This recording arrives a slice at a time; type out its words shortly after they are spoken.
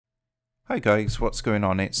Hi guys, what's going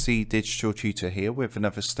on? It's the Digital Tutor here with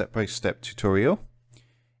another step-by-step tutorial.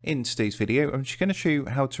 In today's video, I'm just going to show you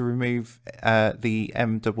how to remove the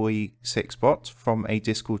Mee6 bot from a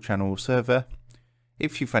Discord channel or server.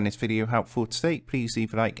 If you find this video helpful today, please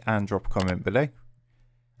leave a like and drop a comment below.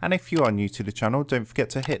 And if you are new to the channel, don't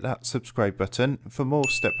forget to hit that subscribe button for more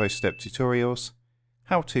step-by-step tutorials,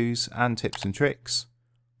 how-tos and tips and tricks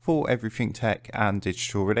for everything tech and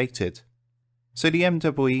digital related. So the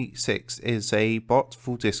Mee6 is a bot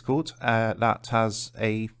for Discord that has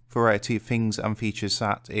a variety of things and features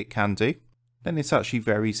that it can do. Then it's actually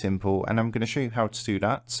very simple, and I'm going to show you how to do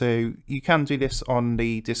that. So you can do this on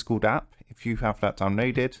the Discord app if you have that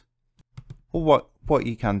downloaded. Or what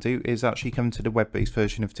you can do is actually come to the web-based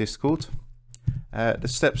version of Discord. The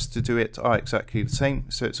steps to do it are exactly the same,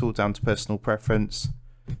 so it's all down to personal preference.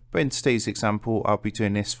 But in today's example, I'll be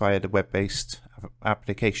doing this via the web-based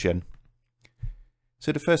application.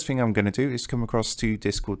 So the first thing I'm going to do is come across to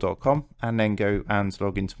discord.com and then go and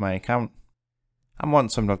log into my account. And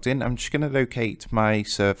once I'm logged in, I'm just going to locate my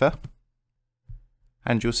server.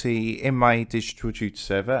 And you'll see in my Digital Tutor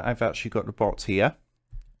server, I've actually got the bot here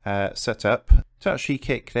set up to actually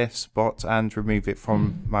kick this bot and remove it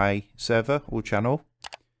from my server or channel.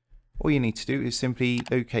 All you need to do is simply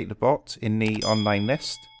locate the bot in the online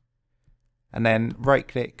list and then right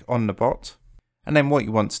click on the bot. And then what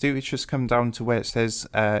you want to do is just come down to where it says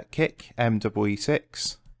kick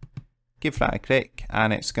Mee6, give that a click,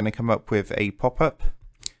 and it's going to come up with a pop-up.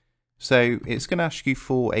 So it's going to ask you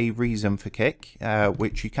for a reason for kick,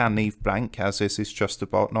 which you can leave blank as this is just a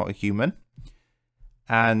bot, not a human.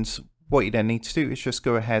 And what you then need to do is just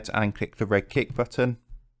go ahead and click the red kick button.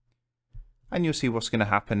 And you'll see what's going to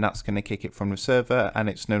happen. That's going to kick it from the server and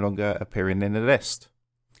it's no longer appearing in the list.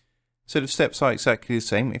 So the steps are exactly the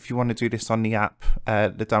same if you want to do this on the app,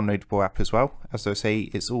 the downloadable app as well. As I say,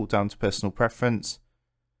 it's all down to personal preference,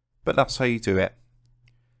 but that's how you do it.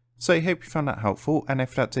 So I hope you found that helpful, and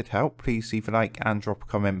if that did help, please leave a like and drop a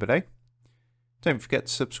comment below. Don't forget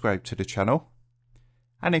to subscribe to the channel.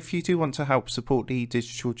 And if you do want to help support the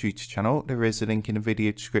Digital Tutor channel, there is a link in the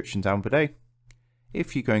video description down below.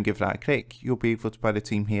 If you go and give that a click, you'll be able to buy the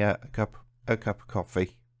team here a cup of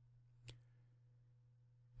coffee.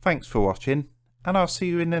 Thanks for watching, and I'll see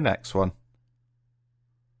you in the next one.